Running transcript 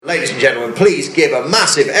Ladies and gentlemen, please give a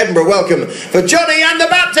massive Edinburgh welcome for Johnny and the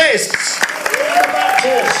Baptists! Johnny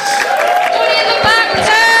and the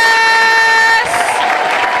Baptists!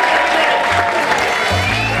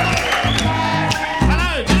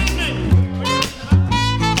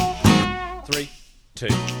 3, 2,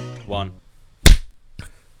 1.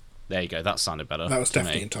 There you go, that sounded better. That was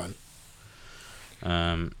definitely in time.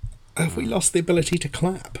 Have we lost the ability to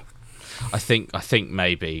clap? I think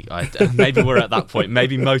maybe maybe we're at that point.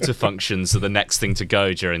 Maybe motor functions are the next thing to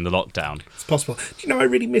go during the lockdown. It's possible. Do you know, I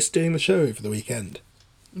really missed doing the show over the weekend.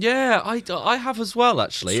 Yeah, I have as well,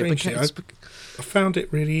 actually. Strangely, I found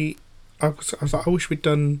it really... I was like, I wish we'd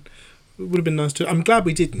done... It would have been nice to... I'm glad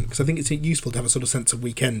we didn't, because I think it's useful to have a sort of sense of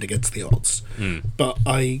weekend against the odds. But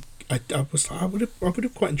I was like, I would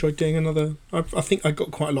have quite enjoyed doing another... I think I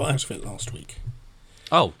got quite a lot out of it last week.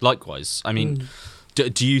 Oh, likewise. I mean...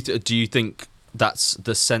 Do you think that's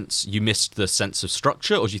the sense you missed the sense of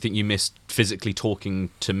structure, or do you think you missed physically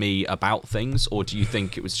talking to me about things, or do you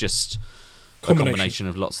think it was just a combination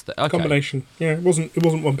of lots of things? Okay. Combination, yeah. It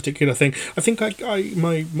wasn't one particular thing. I think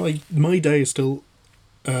my day is still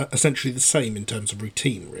essentially the same in terms of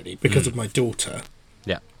routine, really, because of my daughter.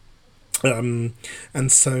 Yeah. And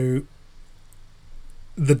so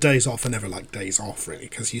the days off are never like days off, really,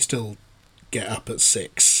 because you still get up at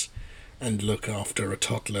 6. And look after a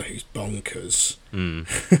toddler who's bonkers.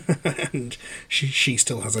 And she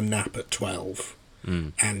still has a nap at 12.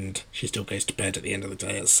 And she still goes to bed at the end of the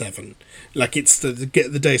day at 7. Like, it's the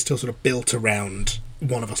day is still sort of built around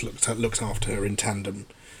one of us looks after her in tandem,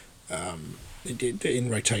 in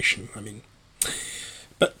rotation, I mean.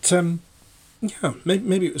 But, yeah,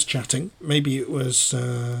 maybe it was chatting. Maybe it was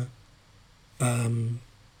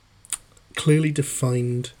clearly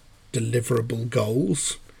defined deliverable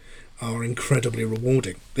goals are incredibly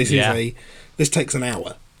rewarding. This takes an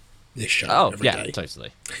hour, this show, every day. Totally.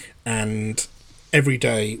 And every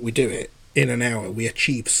day we do it, in an hour we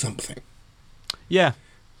achieve something. Yeah.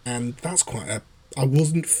 And that's quite I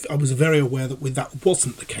was very aware that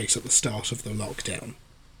wasn't the case at the start of the lockdown.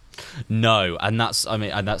 No, and that's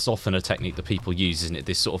often a technique that people use, isn't it?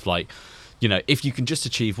 This sort of like, you know, if you can just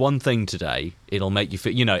achieve one thing today, it'll make you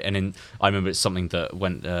feel, you know, I remember it's something that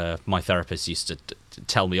when my therapist used to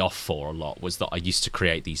tell me off for a lot, was that I used to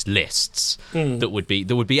create these lists that would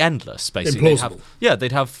be endless, basically.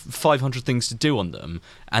 They'd have 500 things to do on them,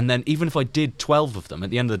 and then even if I did 12 of them, at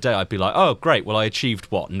the end of the day, I'd be like, oh, great, well, I achieved,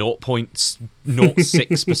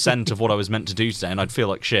 0.06% of what I was meant to do today, and I'd feel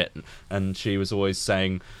like shit. And she was always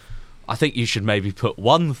saying, I think you should maybe put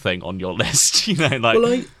one thing on your list, you know, like...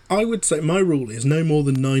 Well, I would say my rule is no more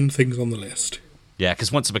than 9 things on the list. Yeah,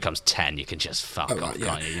 because once it becomes 10, you can just fuck off,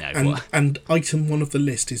 can't you? And item 1 of the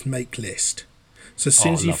list is make list. So as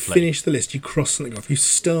soon as you finish the list, you cross something off. You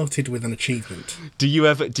started with an achievement. Do you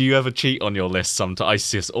ever cheat on your list sometimes? I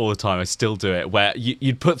see this all the time. I still do it, where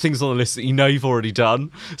you'd put things on the list that you know you've already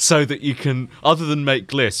done, so that you can, other than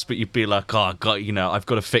make lists, but you'd be like, oh, God, you know, I've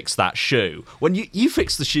got to fix that shoe. When you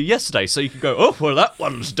fixed the shoe yesterday, so you can go, oh, well, that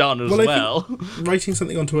one's done as well. I think writing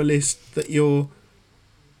something onto a list that you've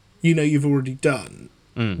already done,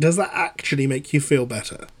 does that actually make you feel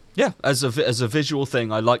better? Yeah, as a visual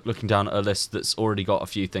thing, I like looking down at a list that's already got a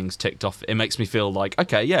few things ticked off. It makes me feel like,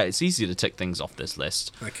 okay, yeah, it's easy to tick things off this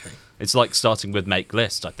list. Okay. It's like starting with make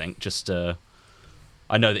list, I think. Just, I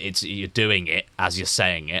know that you're doing it as you're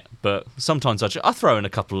saying it, but sometimes I throw in a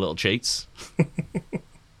couple of little cheats.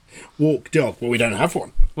 Walk dog. Well, we don't have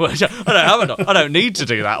one. Well, I don't need to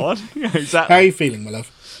do that one. Yeah, exactly. How are you feeling, my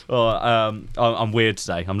love? Well, I'm weird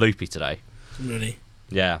today. I'm loopy today. Really?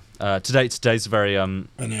 Yeah. Today's a very I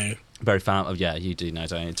know. Very yeah, you do know,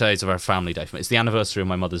 don't you? Today's a very family day for me. It's the anniversary of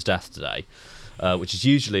my mother's death today, which is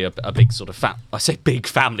usually a big sort of I say big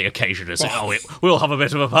family occasion, as we'll have a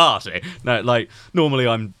bit of a party. No, like normally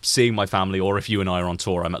I'm seeing my family, or if you and I are on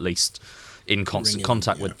tour, I'm at least in constant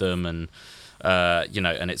contact with them, and you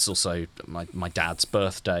know, and it's also my dad's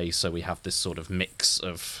birthday, so we have this sort of mix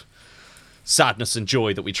of sadness and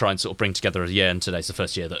joy that we try and sort of bring together a year, and today's the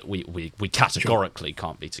first year that we categorically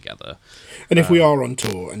can't be together. And if we are on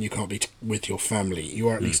tour and you can't be with your family, you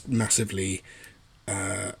are at least massively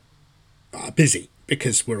busy,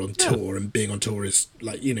 because we're on tour, and being on tour is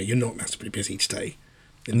like, you know, you're not massively busy today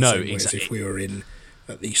in the same way as if we were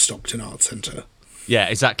at the Stockton Arts Centre. Yeah,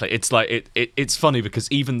 exactly. It's like it's funny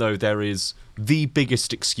because even though there is the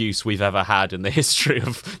biggest excuse we've ever had in the history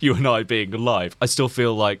of you and I being alive, I still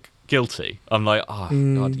feel like guilty. I'm like, oh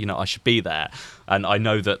God, you know, I should be there. And I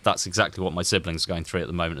know that that's exactly what my siblings are going through at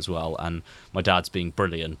the moment as well. And my dad's being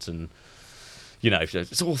brilliant, and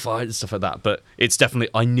it's all fine and stuff like that. But it's definitely,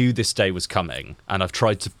 I knew this day was coming, and I've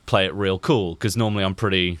tried to play it real cool, because normally I'm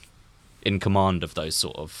pretty in command of those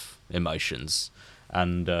sort of emotions.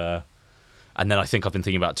 And then I think I've been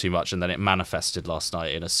thinking about it too much, and then it manifested last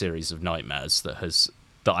night in a series of nightmares that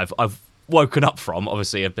I've woken up from.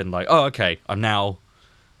 Obviously, I've been like, oh, okay, I'm now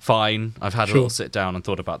fine. I've had a little sit down and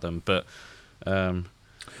thought about them. But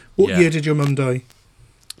what year did your mum die?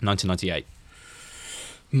 1998.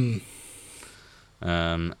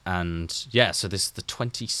 And yeah, so this is the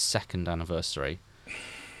 22nd anniversary.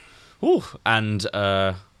 Ooh, and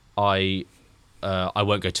I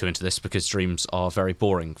won't go too into this because dreams are very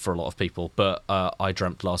boring for a lot of people, but I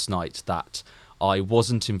dreamt last night that I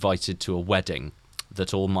wasn't invited to a wedding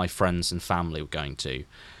that all my friends and family were going to,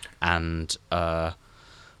 and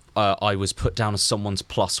I was put down as someone's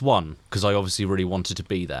 +1 because I obviously really wanted to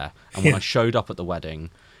be there. And when I showed up at the wedding,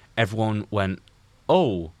 everyone went,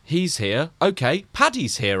 "Oh, he's here. Okay,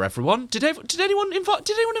 Paddy's here. Everyone, did anyone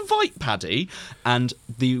invite Paddy?" And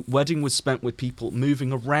the wedding was spent with people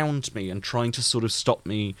moving around me and trying to sort of stop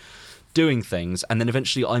me doing things. And then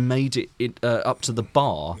eventually, I made it up to the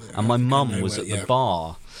bar, and my mum was at the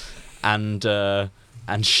bar,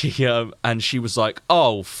 and she was like,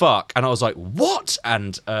 "Oh fuck," and I was like, "What?"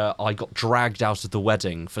 And I got dragged out of the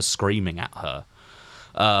wedding for screaming at her.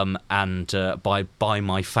 By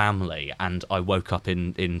my family, and I woke up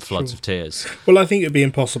in floods of tears. Well, I think it'd be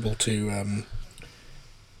impossible to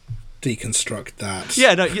deconstruct that.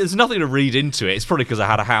 Yeah, no, there's nothing to read into it. It's probably because I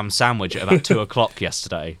had a ham sandwich at about 2:00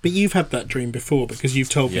 yesterday. But you've had that dream before, because you've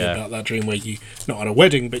told me about that dream where you, not at a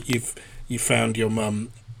wedding, but you found your mum.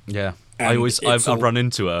 Yeah. I've run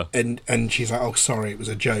into her. And she's like, "Oh, sorry, it was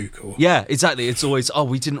a joke." Or yeah, exactly. It's always, "Oh,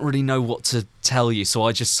 we didn't really know what to tell you, so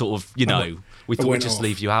I just sort of, we thought we'd just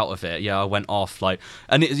leave you out of it." Yeah, I went off,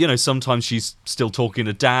 and it, sometimes she's still talking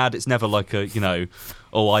to Dad. It's never like a,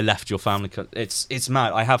 "Oh, I left your family." It's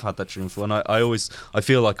mad. I have had that dream before, and I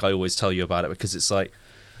feel like I always tell you about it, because it's like,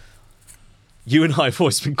 you and I have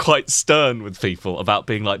always been quite stern with people about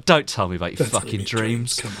being like, "Don't tell me about your fucking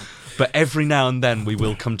dreams." Come on. But every now and then we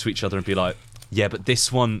will come to each other and be like, "Yeah, but this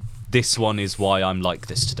one is why I'm like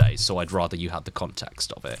this today, so I'd rather you had the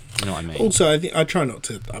context of it." You know what I mean? Also, I try not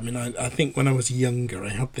to. I mean, I think when I was younger, I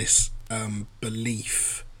had this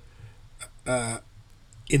belief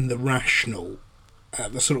in the rational,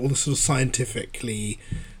 the sort of scientifically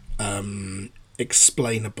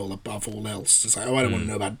explainable above all else. It's like, "Oh, I don't want to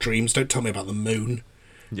know about dreams. Don't tell me about the moon."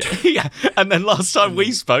 Yeah. And then last time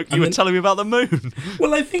we spoke, you were telling me about the moon.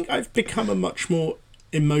 Well, I think I've become a much more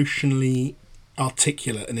emotionally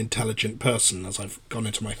articulate and intelligent person as I've gone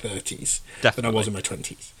into my 30s than I was in my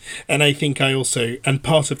 20s. And I think and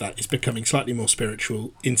part of that is becoming slightly more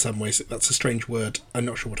spiritual in some ways. That's a strange word. I'm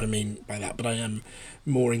not sure what I mean by that, but I am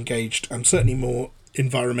more engaged. I'm certainly more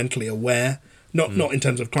environmentally aware. Not in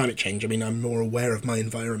terms of climate change. I mean, I'm more aware of my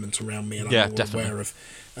environment around me, and I'm more aware of,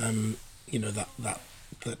 that.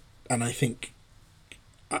 And I think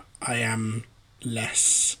I am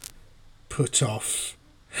less put off.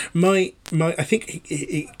 I think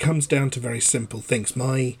it comes down to very simple things.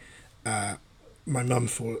 My mum,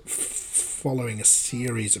 following a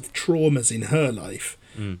series of traumas in her life,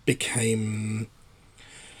 became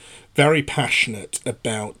very passionate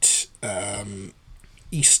about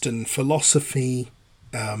Eastern philosophy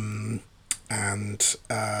and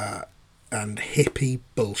hippie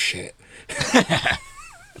bullshit.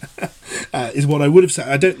 Is what I would have said.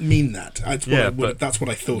 I don't mean that. That's what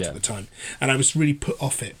I thought at the time. And I was really put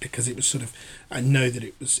off it, because it was sort of, I know that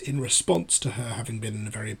it was in response to her having been in a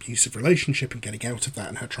very abusive relationship and getting out of that,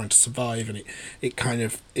 and her trying to survive, and it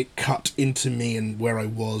cut into me and where I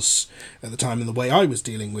was at the time, and the way I was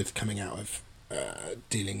dealing with coming out of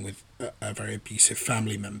dealing with a very abusive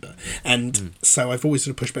family member. And so I've always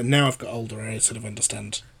sort of pushed back. Now I've got older, I sort of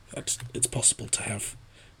understand that it's possible to have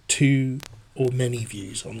two or many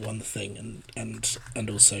views on one thing, and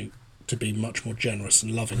also to be much more generous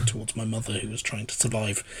and loving towards my mother, who was trying to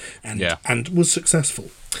survive and was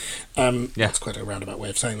successful. That's quite a roundabout way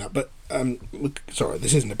of saying that, but sorry,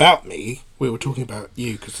 this isn't about me. We were talking about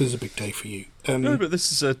you, because this is a big day for you. No, but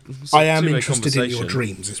this is I am interested in your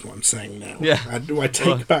dreams, is what I'm saying now. Yeah. I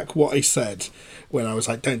take back what I said when I was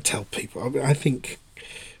like, "Don't tell people." I think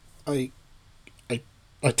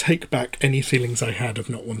I take back any feelings I had of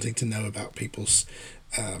not wanting to know about people's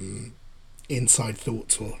inside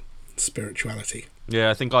thoughts or spirituality.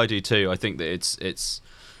 Yeah, I think I do too. I think that it's,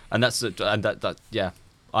 and that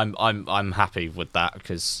I'm happy with that,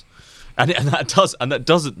 because And that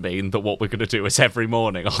doesn't mean that what we're going to do is every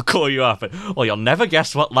morning I'll call you up and, well, you'll never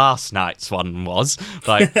guess what last night's one was.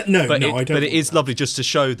 Like, I don't. But it is that. lovely just to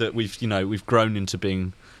show that we've grown into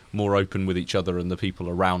being more open with each other and the people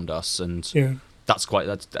around us, and that's quite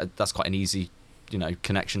an easy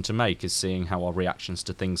connection to make, is seeing how our reactions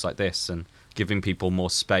to things like this and giving people more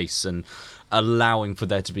space and allowing for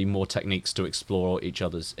there to be more techniques to explore each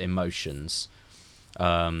other's emotions.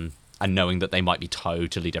 And knowing that they might be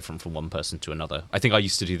totally different from one person to another. I think I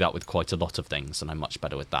used to do that with quite a lot of things, and I'm much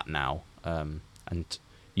better with that now. And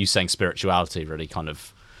you saying spirituality really kind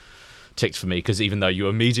of ticked for me, because even though you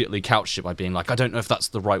immediately couched it by being like, I don't know if that's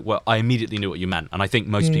the right word, I immediately knew what you meant. And I think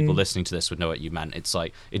most people listening to this would know what you meant. It's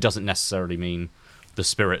like, it doesn't necessarily mean the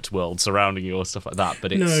spirit world surrounding you or stuff like that,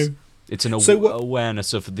 but it's an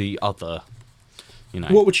awareness of the other.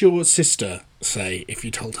 What would your sister say if you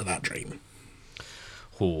told her that dream?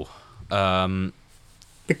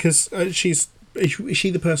 Because is she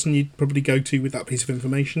the person you'd probably go to with that piece of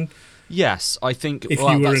information? Yes, I think if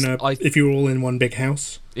you were all in one big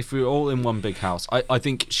house. If we were all in one big house, I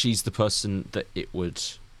think she's the person that it would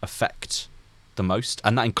affect the most,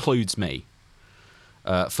 and that includes me.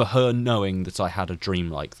 For her knowing that I had a dream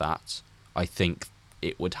like that, I think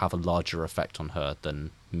it would have a larger effect on her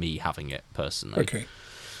than me having it personally. Okay.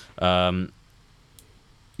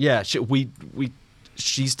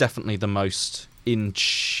 She's definitely the most in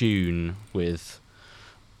tune with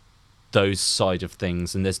those side of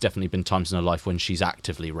things, and there's definitely been times in her life when she's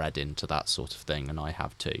actively read into that sort of thing, and I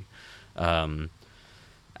have too. And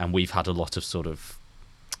we've had a lot of sort of...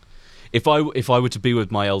 If I were to be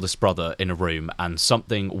with my eldest brother in a room and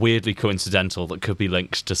something weirdly coincidental that could be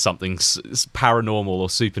linked to something paranormal or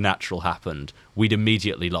supernatural happened, we'd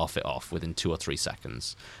immediately laugh it off within 2 or 3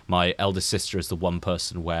 seconds. My eldest sister is the one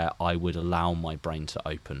person where I would allow my brain to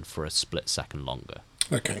open for a split second longer.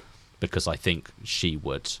 Okay. Because I think she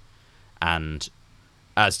would. And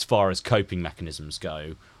as far as coping mechanisms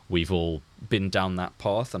go, we've all been down that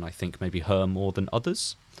path, and I think maybe her more than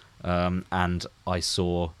others. And I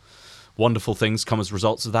saw wonderful things come as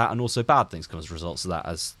results of that, and also bad things come as results of that,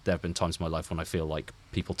 as there have been times in my life when I feel like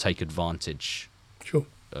people take advantage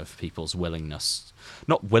of people's willingness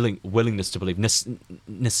to believe,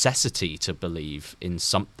 necessity to believe in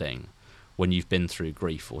something when you've been through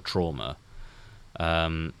grief or trauma.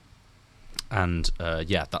 That's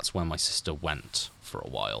where my sister went for a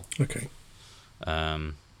while. Okay.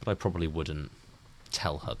 But I probably wouldn't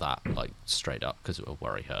tell her that like straight up, because it would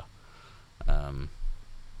worry her.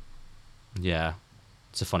 Yeah,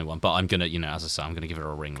 it's a funny one, but I'm gonna, as I say, I'm gonna give her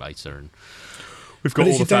a ring later, and we've got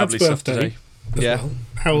all the family stuff today. Well.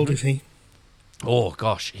 How old is he? Oh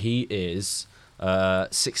gosh, he is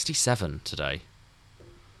 67 today.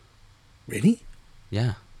 Really?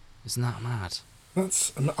 Yeah, isn't that mad?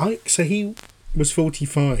 So he was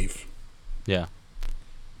 45. Yeah.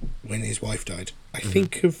 When his wife died, I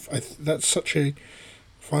think that's such a. I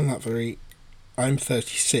find that very. I'm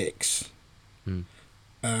 36.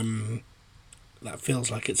 That feels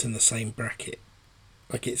like it's in the same bracket.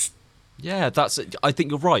 Like it's... Yeah, I think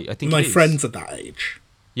you're right. I think my friends are that age.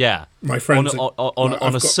 Yeah. My friends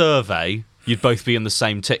on a survey, you'd both be in the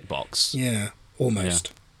same tick box. Yeah,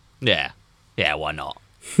 almost. Yeah. Yeah, why not?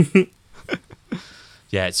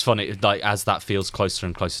 Yeah, it's funny, like, as that feels closer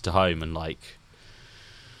and closer to home, and like,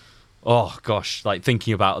 oh gosh, like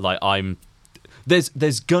thinking about, like,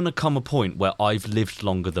 there's gonna come a point where I've lived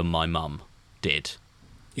longer than my mum did.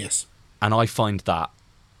 Yes. And I find that,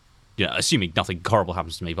 assuming nothing horrible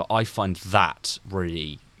happens to me, but I find that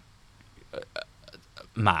really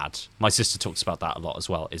mad. My sister talks about that a lot as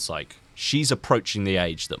well. It's like, she's approaching the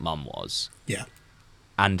age that mum was. Yeah.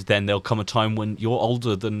 And then there'll come a time when you're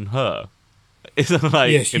older than her.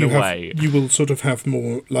 Like, yes, in a way. You will sort of have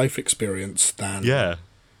more life experience than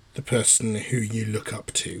the person who you look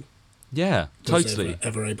up to. Yeah, totally.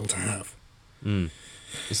 Ever able to have. Isn't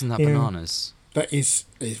that bananas? That is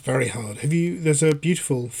very hard. There's a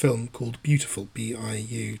beautiful film called Beautiful,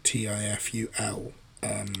 Beutiful.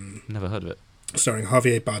 Never heard of it. Starring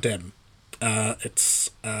Javier Bardem.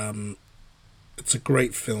 It's a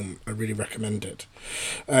great film. I really recommend it.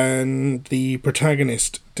 And the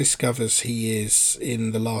protagonist discovers he is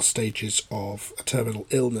in the last stages of a terminal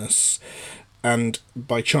illness, and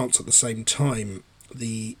by chance at the same time,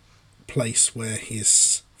 the place where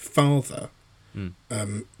his father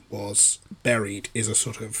was buried is a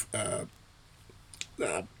sort of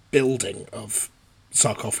building of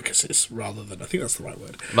sarcophaguses rather than, I think that's the right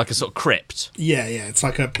word, like a sort of crypt. Yeah, it's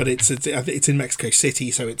like but it's in Mexico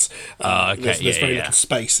City, so it's there's very little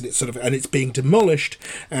space, and it's sort of, and it's being demolished,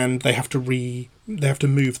 and they have to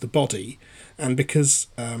move the body, and because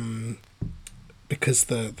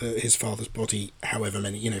his father's body, however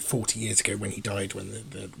many 40 years ago when he died,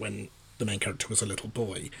 when the main character was a little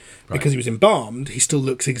boy, because he was embalmed, he still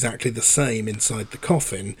looks exactly the same inside the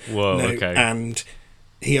coffin. Whoa, okay. And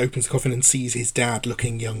he opens the coffin and sees his dad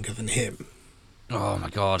looking younger than him. Oh my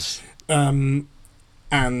god. And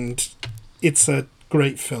it's a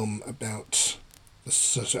great film about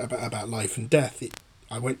life and death.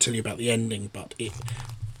 I won't tell you about the ending, but it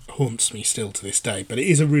haunts me still to this day. But it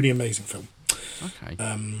is a really amazing film. Okay.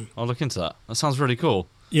 I'll look into that. That sounds really cool.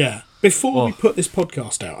 Yeah. Before we put this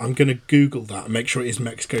podcast out, I'm going to Google that and make sure it is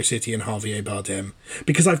Mexico City and Javier Bardem,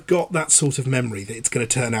 because I've got that sort of memory that it's going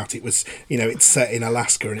to turn out it was, it's set in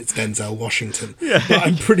Alaska and it's Denzel Washington. Yeah. But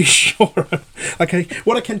I'm pretty sure. Okay.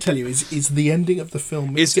 What I can tell you is the ending of the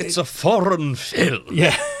film. It's a foreign film.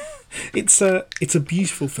 Yeah. It's a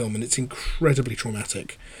beautiful film, and it's incredibly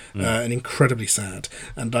traumatic and incredibly sad.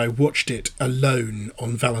 And I watched it alone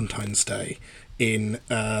on Valentine's Day in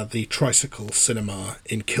the Tricycle Cinema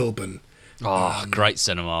in Kilburn. Oh, great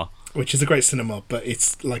cinema. Which is a great cinema, but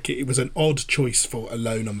it's like it was an odd choice for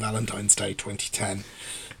Alone on Valentine's Day 2010.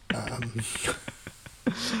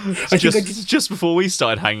 Just before we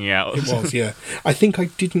started hanging out. It was, yeah. I think I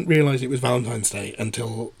didn't realise it was Valentine's Day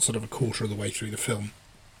until sort of a quarter of the way through the film.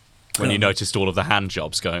 When you noticed all of the hand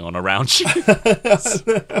jobs going on around you.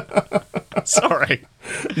 Sorry.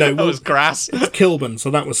 No, that was crass. It's Kilburn, so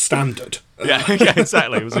that was standard. Yeah,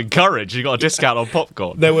 exactly. It was encouraged. You got a discount on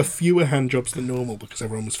popcorn. There were fewer hand jobs than normal because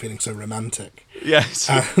everyone was feeling so romantic. Yes.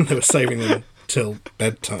 And they were saving them till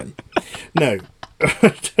bedtime. No.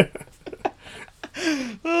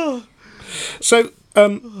 So,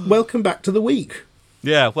 welcome back to the week.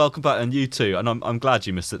 Yeah, welcome back, and you too. And I'm glad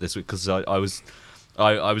you missed it this week, because I was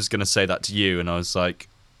going to say that to you, and I was like,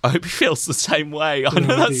 I hope he feels the same way. I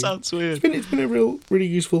know that sounds weird. It's been a really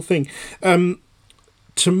useful thing.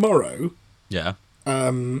 Tomorrow, yeah,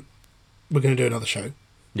 we're going to do another show.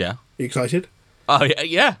 Yeah, are you excited? Oh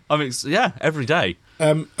yeah. I mean, yeah, every day.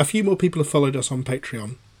 A few more people have followed us on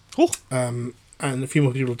Patreon. Oh. And a few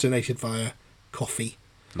more people have donated via Coffee.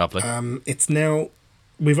 Lovely. It's now,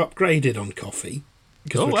 we've upgraded on Coffee.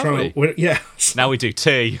 Because now we do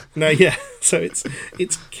tea. No, yeah. So it's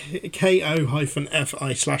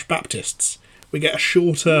ko-fi/Baptists. We get a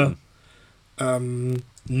shorter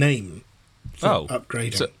name for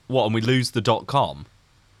upgrading. So what? And we lose the .com.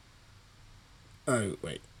 Oh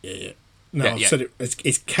wait, yeah. No, I've said it.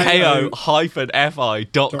 It's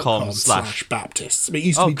ko-fi.com/Baptists. But it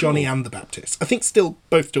used to be Johnny and the Baptists. I think still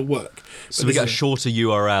work. So we get a shorter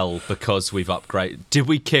URL because we've upgraded. Did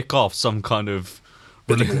we kick off some kind of?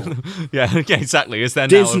 Yeah, exactly. Is there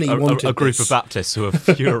Disney now a group of Baptists who are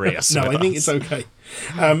furious? No, I think it's okay.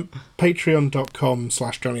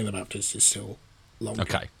 Patreon.com/Johnny and the Baptist is still longer.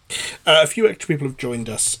 Okay. A few extra people have joined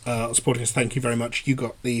us, supporting us. Thank you very much. You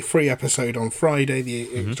got the free episode on Friday, the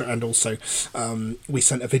extra, and also we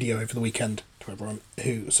sent a video over the weekend to everyone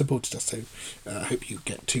who supported us. So I hope you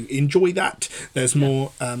get to enjoy that. There's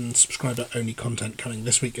more subscriber-only content coming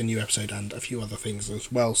this week, a new episode, and a few other things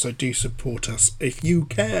as well. So do support us if you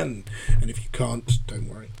can, and if you can't, don't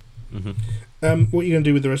worry. What are you going to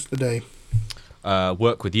do with the rest of the day?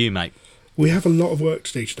 Work with you, mate. We have a lot of work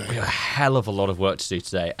to do today. We have a hell of a lot of work to do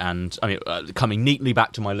today, and I mean, coming neatly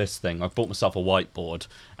back to my list thing, I've bought myself a whiteboard.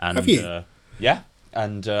 And, have you? Yeah,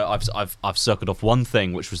 and I've circled off one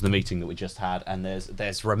thing, which was the meeting that we just had, and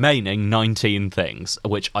there's remaining 19 things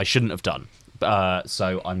which I shouldn't have done.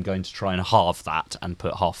 So I'm going to try and halve that and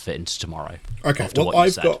put half of it into tomorrow. Okay. Well,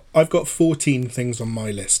 I've got 14 things on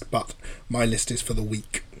my list, but my list is for the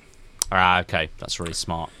week. Okay, that's really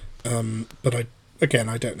smart. But I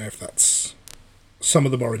don't know if that's... Some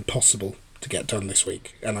of them are impossible to get done this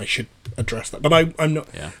week, and I should address that. But I'm not...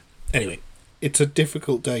 Yeah. Anyway, it's a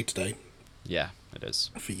difficult day today. Yeah, it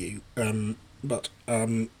is. For you. So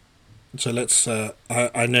let's...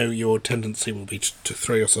 I know your tendency will be to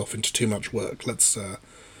throw yourself into too much work. Let's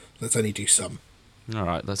only do some. All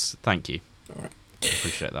right, thank you. All right. I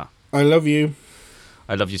appreciate that. I love you.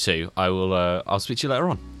 I love you too. I'll speak to you later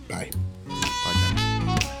on. Bye.